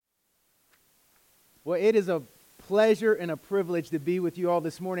Well, it is a pleasure and a privilege to be with you all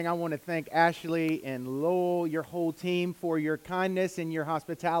this morning. I want to thank Ashley and Lowell, your whole team, for your kindness and your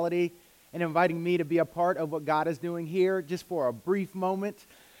hospitality and inviting me to be a part of what God is doing here just for a brief moment.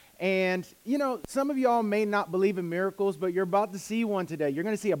 And, you know, some of y'all may not believe in miracles, but you're about to see one today. You're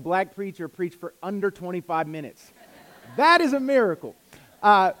going to see a black preacher preach for under 25 minutes. That is a miracle.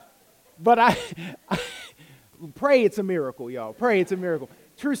 But I pray it's a miracle, y'all. Pray it's a miracle.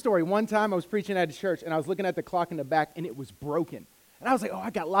 True story. One time I was preaching at a church, and I was looking at the clock in the back, and it was broken. And I was like, oh, I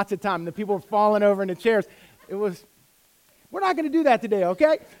got lots of time. And the people were falling over in the chairs. We're not going to do that today,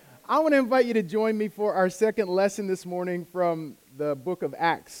 okay? I want to invite you to join me for our second lesson this morning from the book of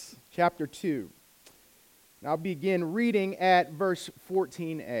Acts, chapter 2. And I'll begin reading at verse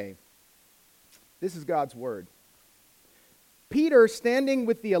 14a. This is God's word. Peter, standing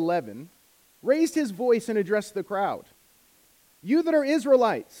with the 11, raised his voice and addressed the crowd. You that are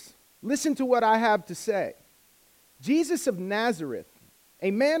Israelites, listen to what I have to say. Jesus of Nazareth,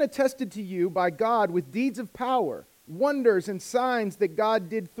 a man attested to you by God with deeds of power, wonders and signs that God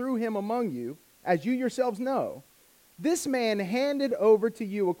did through him among you, as you yourselves know. This man handed over to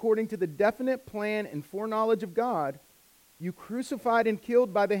you according to the definite plan and foreknowledge of God, you crucified and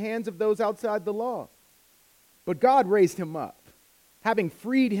killed by the hands of those outside the law. But God raised him up, having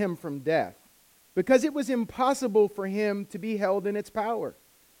freed him from death, because it was impossible for him to be held in its power.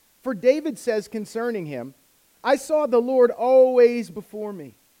 For David says concerning him, I saw the Lord always before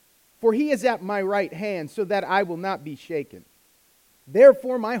me, for he is at my right hand, so that I will not be shaken.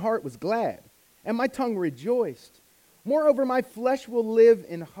 Therefore my heart was glad, and my tongue rejoiced. Moreover, my flesh will live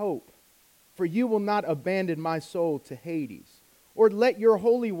in hope, for you will not abandon my soul to Hades, or let your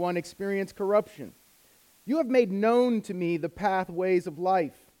Holy One experience corruption. You have made known to me the pathways of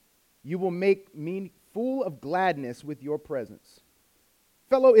life. You will make me full of gladness with your presence.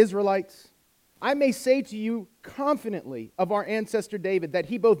 Fellow Israelites, I may say to you confidently of our ancestor David that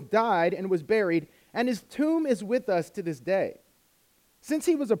he both died and was buried, and his tomb is with us to this day. Since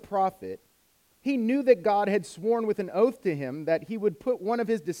he was a prophet, he knew that God had sworn with an oath to him that he would put one of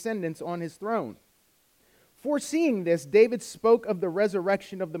his descendants on his throne. Foreseeing this, David spoke of the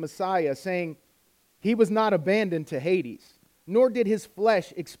resurrection of the Messiah, saying, he was not abandoned to Hades, nor did his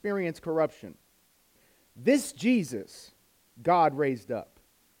flesh experience corruption. This Jesus God raised up,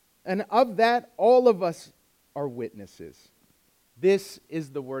 and of that all of us are witnesses. This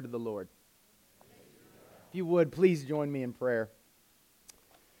is the word of the Lord. If you would, please join me in prayer.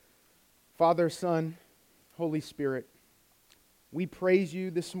 Father, Son, Holy Spirit, we praise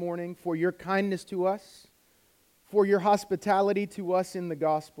you this morning for your kindness to us, for your hospitality to us in the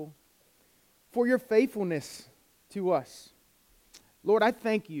gospel, for your faithfulness to us. Lord, I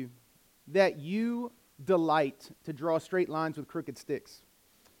thank you that you delight to draw straight lines with crooked sticks.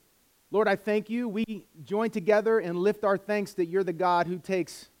 Lord, I thank you. We join together and lift our thanks that you're the God who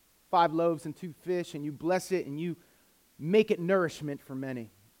takes 5 loaves and 2 fish and you bless it and you make it nourishment for many.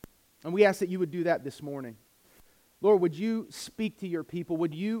 And we ask that you would do that this morning. Lord, would you speak to your people?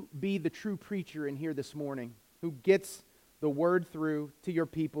 Would you be the true preacher in here this morning who gets the word through to your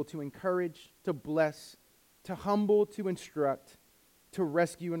people to encourage, to bless, to humble, to instruct, to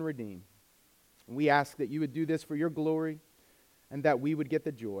rescue and redeem. And we ask that you would do this for your glory and that we would get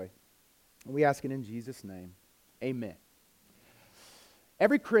the joy. And we ask it in Jesus' name. Amen.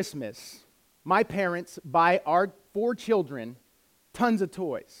 Every Christmas, my parents buy our 4 children tons of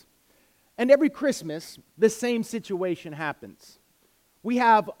toys. And every Christmas, the same situation happens. We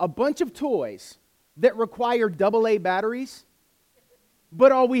have a bunch of toys that require AA batteries,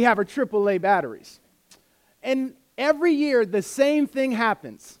 but all we have are AAA batteries. And every year, the same thing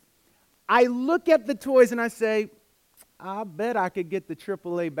happens. I look at the toys and I say, I bet I could get the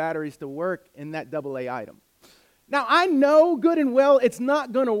AAA batteries to work in that AA item. Now, I know good and well it's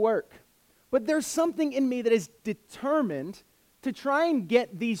not going to work, but there's something in me that is determined to try and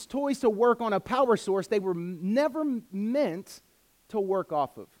get these toys to work on a power source they were never meant to work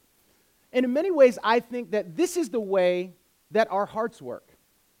off of. And in many ways, I think that this is the way that our hearts work.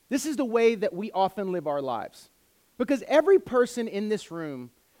 This is the way that we often live our lives. Because every person in this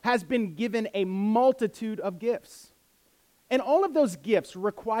room has been given a multitude of gifts. And all of those gifts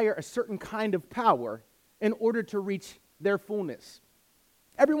require a certain kind of power in order to reach their fullness.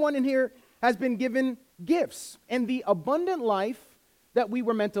 Everyone in here has been given gifts. And the abundant life that we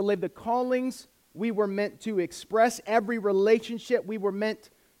were meant to live, the callings we were meant to express, every relationship we were meant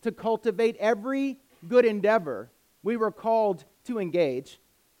to cultivate, every good endeavor we were called to engage,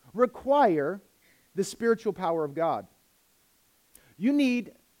 require the spiritual power of God. You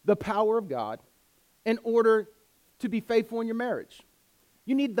need the power of God in order to be faithful in your marriage.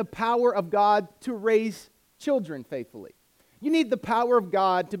 You need the power of God to raise children faithfully. You need the power of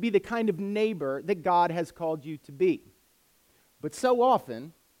God to be the kind of neighbor that God has called you to be. But so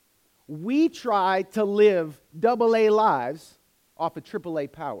often, we try to live AA lives off of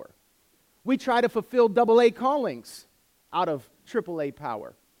AAA power. We try to fulfill AA callings out of AAA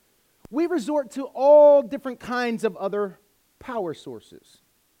power. We resort to all different kinds of other power sources.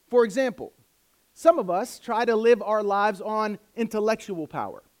 For example, some of us try to live our lives on intellectual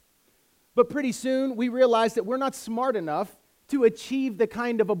power. But pretty soon we realize that we're not smart enough to achieve the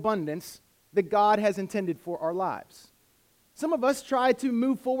kind of abundance that God has intended for our lives. Some of us try to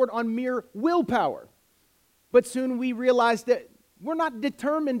move forward on mere willpower. But soon we realize that we're not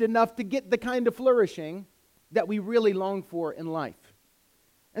determined enough to get the kind of flourishing that we really long for in life.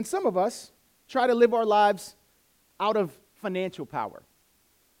 And some of us try to live our lives out of financial power.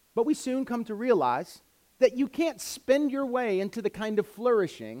 But we soon come to realize that you can't spend your way into the kind of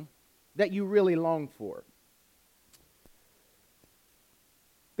flourishing that you really long for.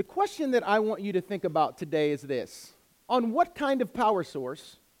 The question that I want you to think about today is this: on what kind of power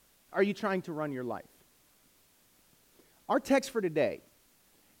source are you trying to run your life? Our text for today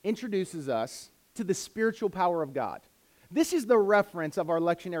introduces us to the spiritual power of God. This is the reference of our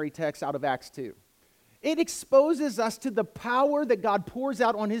lectionary text out of Acts 2. It exposes us to the power that God pours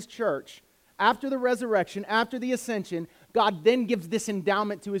out on His church after the resurrection, after the ascension. God then gives this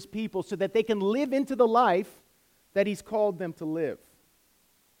endowment to His people so that they can live into the life that He's called them to live.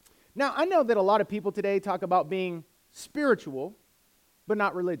 Now, I know that a lot of people today talk about being spiritual, but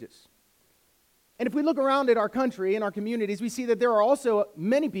not religious. And if we look around at our country and our communities, we see that there are also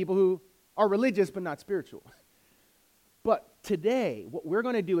many people who are religious, but not spiritual. But today, what we're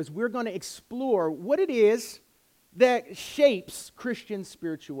going to do is we're going to explore what it is that shapes Christian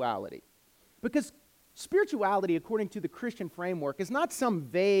spirituality. Because spirituality, according to the Christian framework, is not some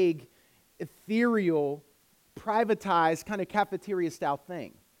vague, ethereal, privatized kind of cafeteria-style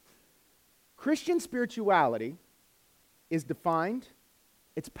thing. Christian spirituality is defined,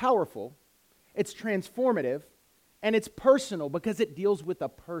 it's powerful, it's transformative, and it's personal because it deals with a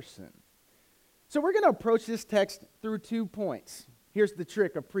person. So we're going to approach this text through 2 points. Here's the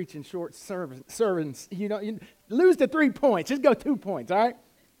trick of preaching short sermons. You lose the 3 points. Just go 2 points, all right?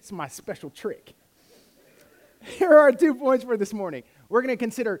 It's my special trick. Here are 2 points for this morning. We're going to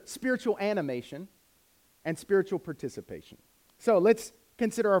consider spiritual animation and spiritual participation. So let's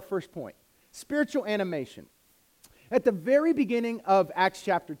consider our first point, spiritual animation. At the very beginning of Acts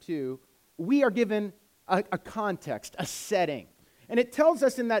chapter 2, we are given a context, a setting. And it tells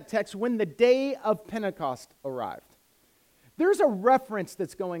us in that text when the day of Pentecost arrived. There's a reference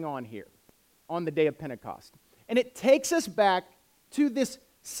that's going on here on the day of Pentecost. And it takes us back to this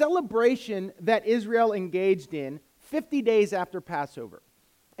celebration that Israel engaged in 50 days after Passover.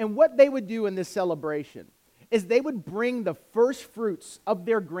 And what they would do in this celebration is they would bring the first fruits of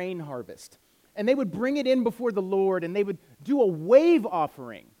their grain harvest. And they would bring it in before the Lord, and they would do a wave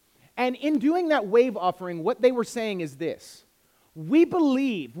offering. And in doing that wave offering, what they were saying is this: we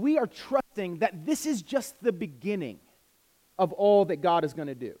believe, we are trusting that this is just the beginning of all that God is going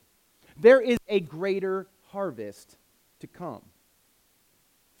to do. There is a greater harvest to come.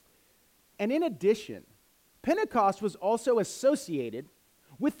 And in addition, Pentecost was also associated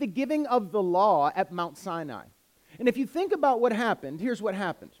with the giving of the law at Mount Sinai. And if you think about what happened, here's what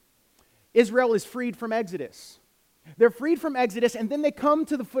happened. Israel is freed from Exodus. They're freed from Exodus, and then they come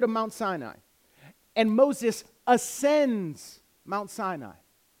to the foot of Mount Sinai. And Moses ascends Mount Sinai.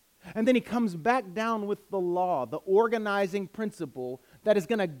 And then he comes back down with the law, the organizing principle that is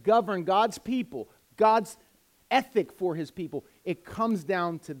going to govern God's people, God's ethic for His people. It comes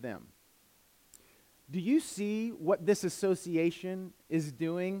down to them. Do you see what this association is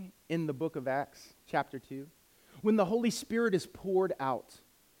doing in the book of Acts, chapter 2? When the Holy Spirit is poured out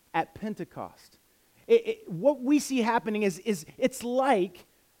at Pentecost, what we see happening is it's like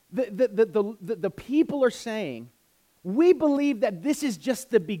the people are saying, we believe that this is just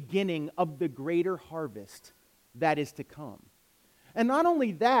the beginning of the greater harvest that is to come. And not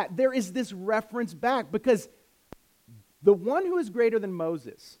only that, there is this reference back because the one who is greater than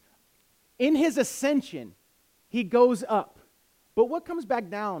Moses, in his ascension, he goes up. But what comes back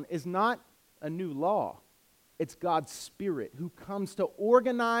down is not a new law. It's God's Spirit who comes to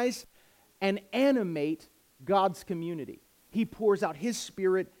organize and animate God's community. He pours out His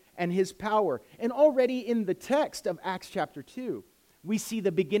Spirit and His power. And already in the text of Acts chapter 2, we see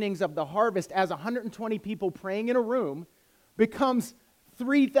the beginnings of the harvest as 120 people praying in a room becomes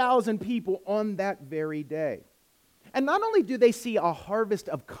 3,000 people on that very day. And not only do they see a harvest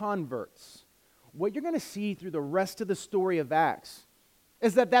of converts, what you're going to see through the rest of the story of Acts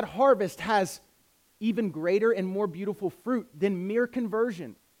is that that harvest has even greater and more beautiful fruit than mere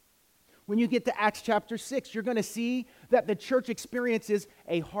conversion. When you get to Acts chapter 6, you're going to see that the church experiences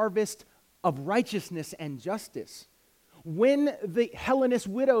a harvest of righteousness and justice. When the Hellenist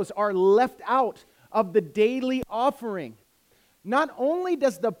widows are left out of the daily offering, not only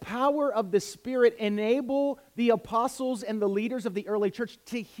does the power of the Spirit enable the apostles and the leaders of the early church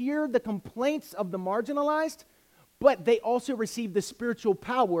to hear the complaints of the marginalized, but they also receive the spiritual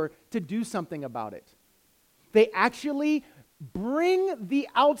power to do something about it. They actually bring the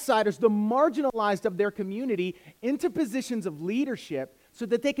outsiders, the marginalized of their community, into positions of leadership so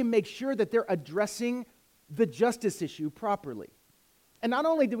that they can make sure that they're addressing the justice issue properly. And not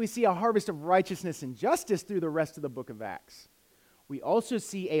only do we see a harvest of righteousness and justice through the rest of the book of Acts, we also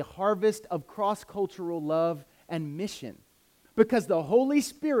see a harvest of cross-cultural love and mission, because the Holy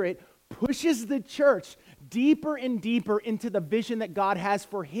Spirit pushes the church deeper and deeper into the vision that God has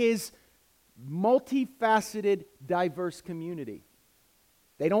for His multifaceted, diverse community.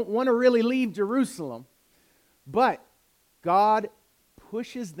 They don't want to really leave Jerusalem, but God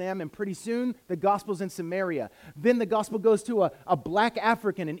pushes them, and pretty soon the gospel's in Samaria. Then the gospel goes to a black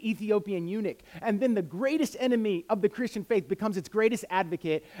African, an Ethiopian eunuch, and then the greatest enemy of the Christian faith becomes its greatest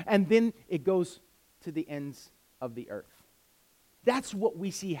advocate, and then it goes to the ends of the earth. That's what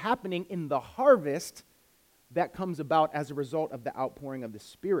we see happening in the harvest that comes about as a result of the outpouring of the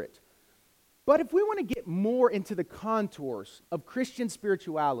Spirit. But if we want to get more into the contours of Christian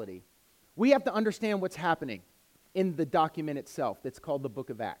spirituality, we have to understand what's happening in the document itself that's called the book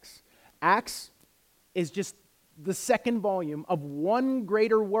of Acts. Acts is just the second volume of one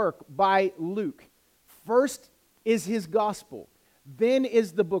greater work by Luke. First is his gospel, then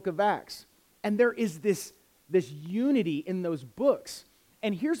is the book of Acts. And there is this unity in those books.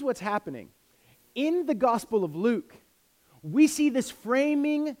 And here's what's happening. In the gospel of Luke, we see this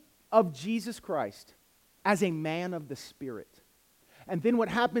framing of Jesus Christ as a man of the Spirit. And then what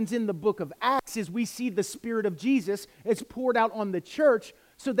happens in the book of Acts is we see the Spirit of Jesus is poured out on the church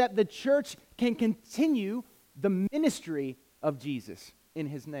so that the church can continue the ministry of Jesus in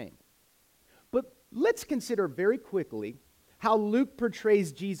His name. But let's consider very quickly how Luke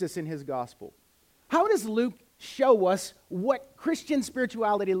portrays Jesus in his gospel. How does Luke show us what Christian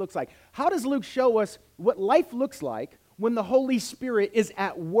spirituality looks like? How does Luke show us what life looks like when the Holy Spirit is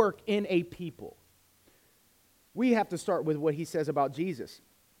at work in a people? We have to start with what he says about Jesus.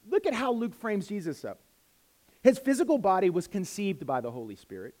 Look at how Luke frames Jesus up. His physical body was conceived by the Holy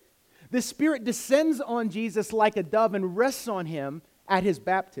Spirit. The Spirit descends on Jesus like a dove and rests on him at his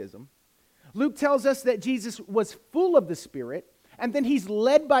baptism. Luke tells us that Jesus was full of the Spirit, and then he's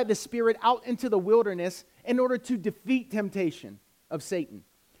led by the Spirit out into the wilderness in order to defeat temptation of Satan.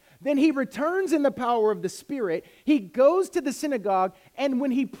 Then he returns in the power of the Spirit. He goes to the synagogue, and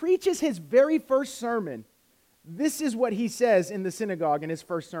when he preaches his very first sermon, this is what he says in the synagogue in his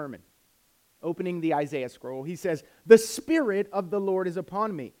first sermon. Opening the Isaiah scroll, he says, "The Spirit of the Lord is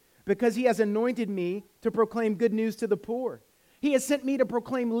upon me, because He has anointed me to proclaim good news to the poor. He has sent me to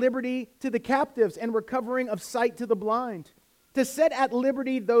proclaim liberty to the captives and recovering of sight to the blind, to set at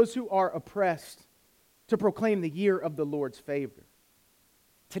liberty those who are oppressed, to proclaim the year of the Lord's favor."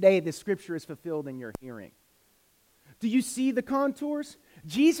 Today, this scripture is fulfilled in your hearing. Do you see the contours?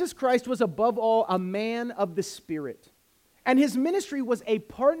 Jesus Christ was above all a man of the Spirit, and His ministry was a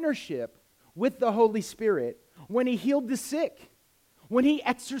partnership with the Holy Spirit when He healed the sick, when He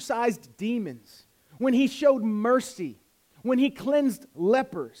exorcised demons, when He showed mercy, when He cleansed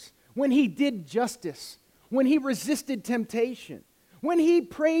lepers, when He did justice, when He resisted temptation, when He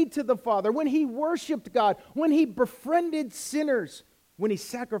prayed to the Father, when He worshiped God, when He befriended sinners, when He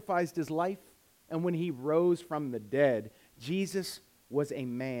sacrificed His life, and when He rose from the dead. Jesus was a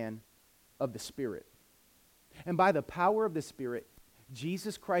man of the Spirit. And by the power of the Spirit,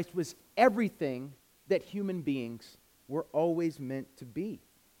 Jesus Christ was everything that human beings were always meant to be.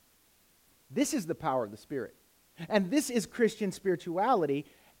 This is the power of the Spirit. And this is Christian spirituality,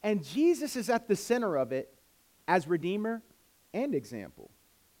 and Jesus is at the center of it as Redeemer and example.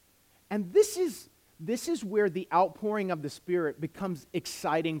 And this is where the outpouring of the Spirit becomes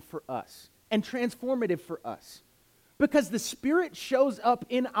exciting for us and transformative for us. Because the Spirit shows up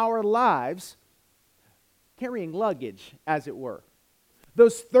in our lives carrying luggage, as it were.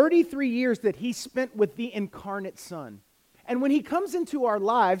 Those 33 years that He spent with the incarnate Son. And when He comes into our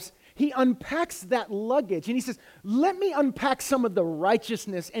lives, He unpacks that luggage. And He says, let me unpack some of the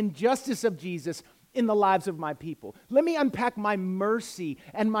righteousness and justice of Jesus in the lives of my people. Let me unpack my mercy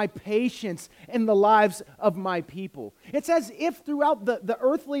and my patience in the lives of my people. It's as if throughout the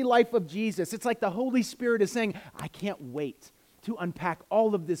earthly life of Jesus, it's like the Holy Spirit is saying, I can't wait to unpack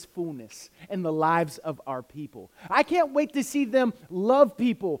all of this fullness in the lives of our people. I can't wait to see them love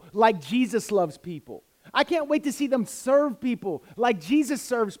people like Jesus loves people. I can't wait to see them serve people like Jesus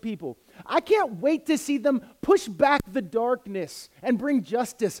serves people. I can't wait to see them push back the darkness and bring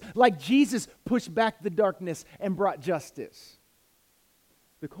justice like Jesus pushed back the darkness and brought justice.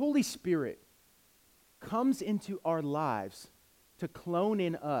 The Holy Spirit comes into our lives to clone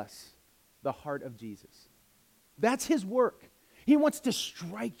in us the heart of Jesus. That's his work. He wants to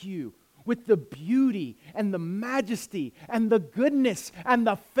strike you with the beauty and the majesty and the goodness and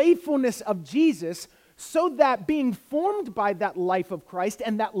the faithfulness of Jesus, so that being formed by that life of Christ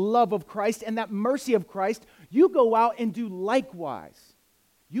and that love of Christ and that mercy of Christ, you go out and do likewise.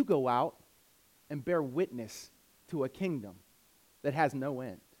 You go out and bear witness to a kingdom that has no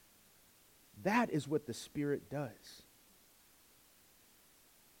end. That is what the Spirit does.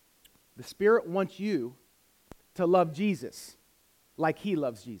 The Spirit wants you to love Jesus like he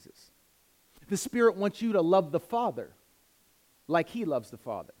loves Jesus. The Spirit wants you to love the Father like he loves the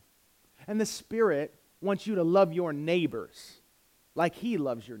Father. And the Spirit wants you to love your neighbors like he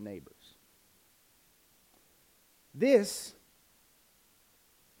loves your neighbors. This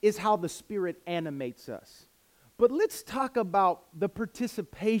is how the Spirit animates us. But let's talk about the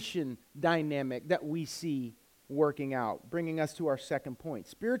participation dynamic that we see working out, bringing us to our second point,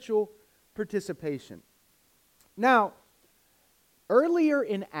 spiritual participation. Now, earlier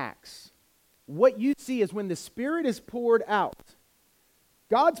in Acts, what you see is when the Spirit is poured out,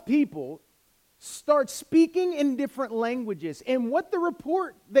 God's people start speaking in different languages. And what the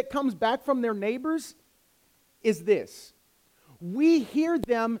report that comes back from their neighbors is this: we hear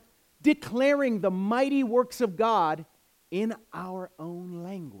them declaring the mighty works of God in our own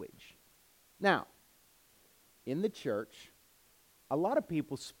language. Now, in the church, a lot of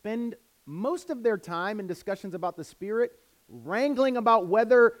people spend most of their time in discussions about the Spirit wrangling about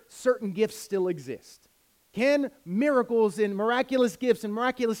whether certain gifts still exist. Can miracles and miraculous gifts and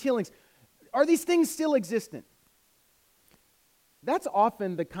miraculous healings, are these things still existent? That's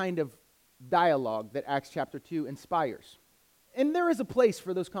often the kind of dialogue that Acts chapter 2 inspires. And there is a place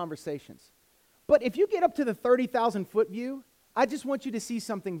for those conversations. But if you get up to the 30,000-foot view, I just want you to see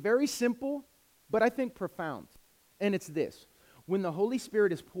something very simple, but I think profound. And it's this: when the Holy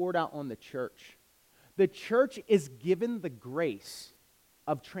Spirit is poured out on the church is given the grace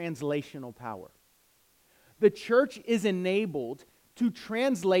of translational power. The church is enabled to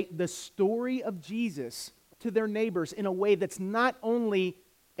translate the story of Jesus to their neighbors in a way that's not only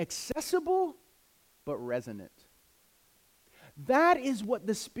accessible, but resonant. That is what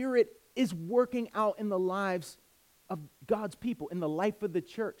the Spirit is working out in the lives of God's people, in the life of the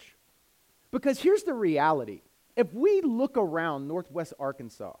church. Because here's the reality. If we look around Northwest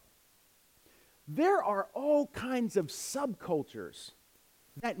Arkansas, there are all kinds of subcultures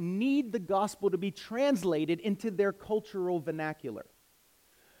that need the gospel to be translated into their cultural vernacular.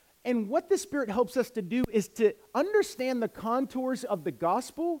 And what the Spirit helps us to do is to understand the contours of the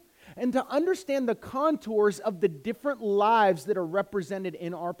gospel and to understand the contours of the different lives that are represented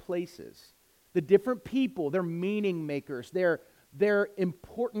in our places. The different people, they're meaning makers, they're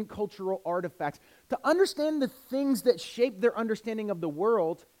important cultural artifacts. To understand the things that shape their understanding of the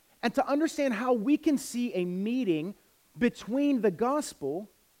world, and to understand how we can see a meeting between the gospel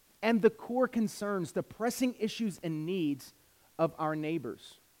and the core concerns, the pressing issues and needs of our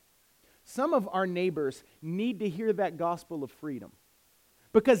neighbors. Some of our neighbors need to hear that gospel of freedom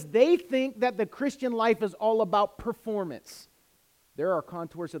because they think that the Christian life is all about performance. There are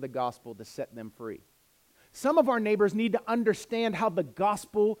contours of the gospel to set them free. Some of our neighbors need to understand how the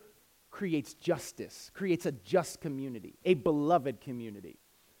gospel creates justice, creates a just community, a beloved community.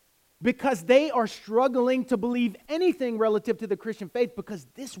 Because they are struggling to believe anything relative to the Christian faith because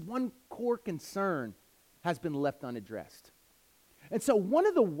this one core concern has been left unaddressed. And so one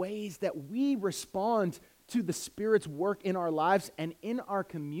of the ways that we respond to the Spirit's work in our lives and in our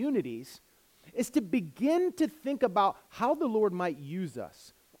communities is to begin to think about how the Lord might use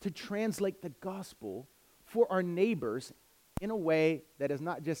us to translate the gospel for our neighbors in a way that is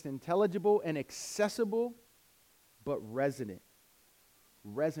not just intelligible and accessible, but resonant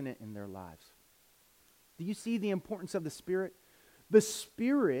in their lives. Do you see the importance of the Spirit? The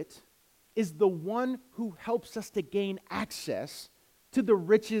Spirit is the one who helps us to gain access to the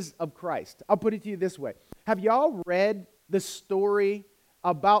riches of Christ. I'll put it to you this way. Have y'all read the story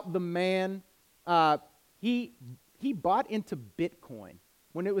about the man? He bought into Bitcoin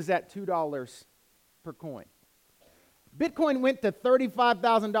when it was at $2 per coin. Bitcoin went to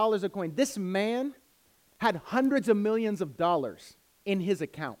 $35,000 a coin. This man had hundreds of millions of dollars in his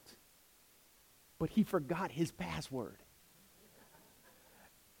account, but he forgot his password.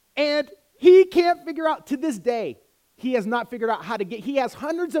 And he can't figure out, to this day, he has not figured out how to he has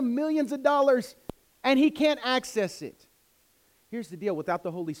hundreds of millions of dollars, and he can't access it. Here's the deal. Without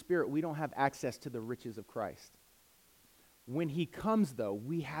the Holy Spirit, we don't have access to the riches of Christ. When he comes, though,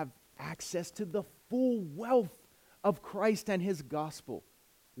 we have access to the full wealth of Christ and his gospel.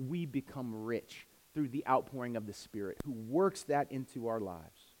 We become rich through the outpouring of the Spirit, who works that into our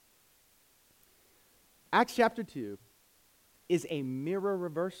lives. Acts chapter 2 is a mirror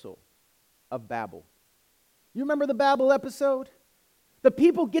reversal of Babel. You remember the Babel episode? The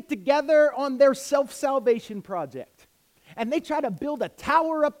people get together on their self-salvation project, and they try to build a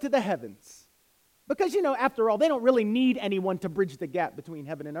tower up to the heavens. Because, after all, they don't really need anyone to bridge the gap between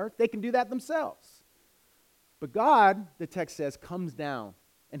heaven and earth. They can do that themselves. But God, the text says, comes down,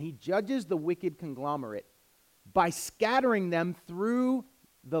 and he judges the wicked conglomerate by scattering them through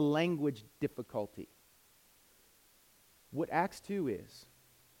the language difficulty. What Acts 2 is,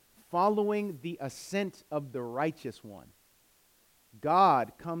 following the ascent of the righteous one,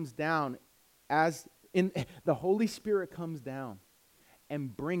 God comes down the Holy Spirit comes down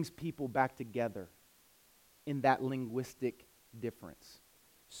and brings people back together in that linguistic difference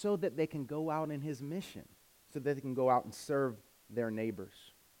so that they can go out in his mission, so that they can go out and serve their neighbors.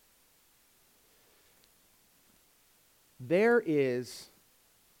 There is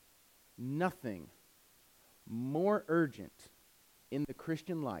nothing more urgent in the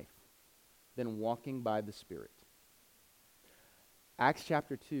Christian life than walking by the Spirit. Acts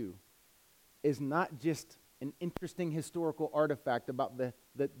chapter 2 is not just an interesting historical artifact about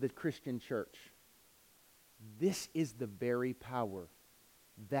the Christian church. This is the very power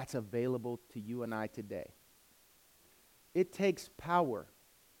that's available to you and I today. It takes power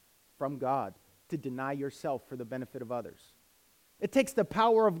from God to deny yourself for the benefit of others. It takes the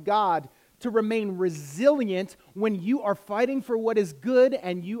power of God to remain resilient when you are fighting for what is good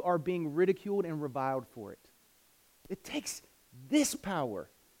and you are being ridiculed and reviled for it. It takes this power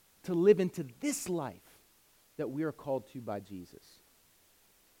to live into this life that we are called to by Jesus.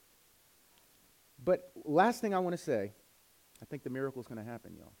 But last thing I want to say, I think the miracle is going to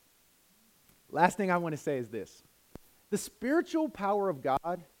happen, y'all. Last thing I want to say is this. The spiritual power of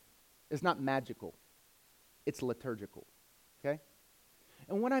God is not magical. It's liturgical, okay?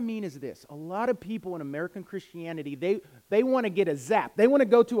 And what I mean is this. A lot of people in American Christianity, they want to get a zap. They want to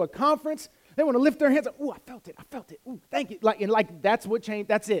go to a conference. They want to lift their hands up. Ooh, I felt it. Ooh, thank you. Like that's what changed.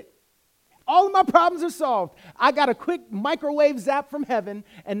 That's it. All of my problems are solved. I got a quick microwave zap from heaven,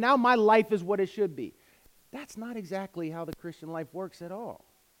 and now my life is what it should be. That's not exactly how the Christian life works at all.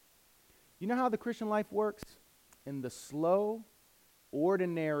 You know how the Christian life works? In the slow,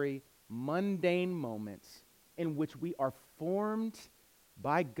 ordinary, mundane moments in which we are formed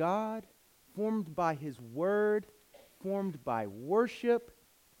by God, formed by his word, formed by worship,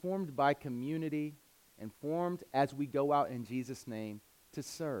 formed by community, and formed as we go out in Jesus' name to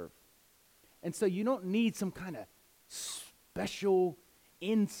serve. And so you don't need some kind of special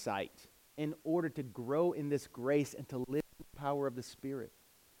insight in order to grow in this grace and to live in the power of the Spirit.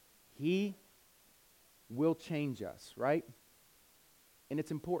 He will change us, right? And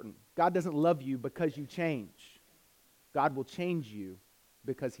it's important. God doesn't love you because you change. God will change you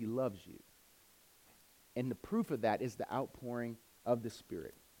because he loves you. And the proof of that is the outpouring of the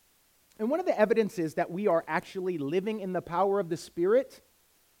Spirit. And one of the evidences that we are actually living in the power of the Spirit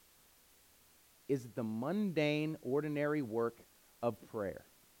is the mundane, ordinary work of prayer.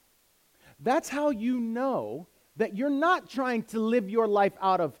 That's how you know that you're not trying to live your life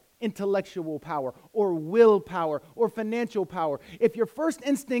out of intellectual power or willpower or financial power. If your first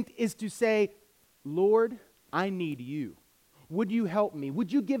instinct is to say, Lord, I need you. Would you help me?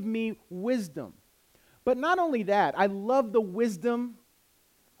 Would you give me wisdom? But not only that, I love the wisdom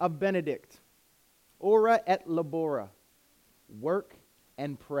of Benedict. Ora et labora. Work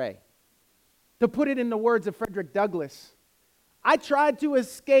and pray. To put it in the words of Frederick Douglass, I tried to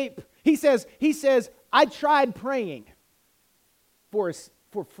escape. He says, I tried praying for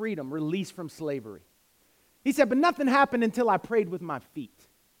freedom, release from slavery. He said, but nothing happened until I prayed with my feet.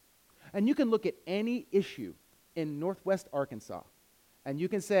 And you can look at any issue in Northwest Arkansas, and you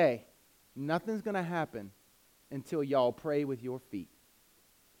can say, nothing's going to happen until y'all pray with your feet.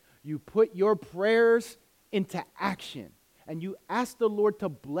 You put your prayers into action, and you ask the Lord to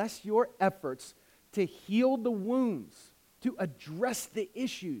bless your efforts to heal the wounds, to address the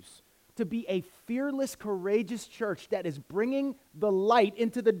issues, to be a fearless, courageous church that is bringing the light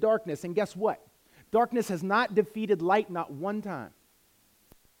into the darkness. And guess what? Darkness has not defeated light not one time.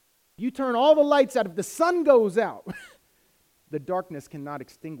 You turn all the lights out. If the sun goes out, the darkness cannot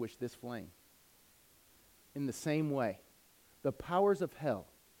extinguish this flame. In the same way, the powers of hell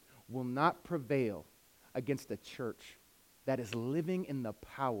will not prevail against a church that is living in the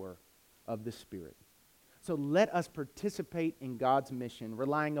power of the Spirit. So let us participate in God's mission,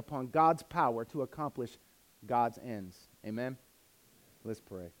 relying upon God's power to accomplish God's ends. Amen? Let's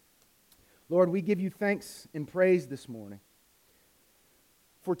pray. Lord, we give you thanks and praise this morning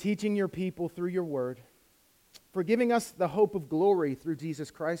for teaching your people through your word, for giving us the hope of glory through Jesus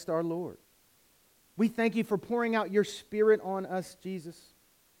Christ our Lord. We thank you for pouring out your Spirit on us, Jesus.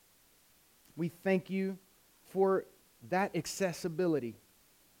 We thank you for that accessibility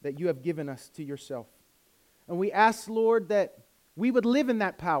that you have given us to yourself. And we ask, Lord, that we would live in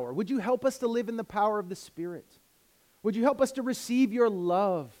that power. Would you help us to live in the power of the Spirit? Would you help us to receive your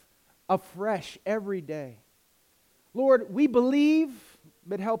love afresh every day? Lord, we believe,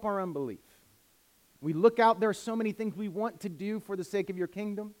 but help our unbelief. We look out, there are so many things we want to do for the sake of your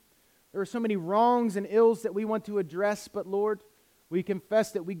kingdom. There are so many wrongs and ills that we want to address, but Lord, we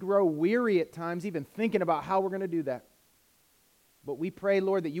confess that we grow weary at times, even thinking about how we're going to do that. But we pray,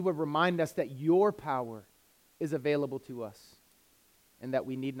 Lord, that you would remind us that your power is available to us and that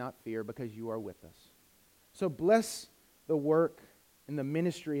we need not fear because you are with us. So bless the work and the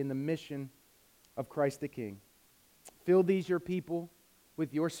ministry and the mission of Christ the King. Fill these your people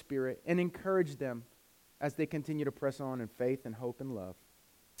with your Spirit and encourage them as they continue to press on in faith and hope and love.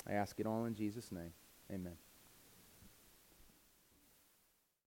 I ask it all in Jesus' name. Amen.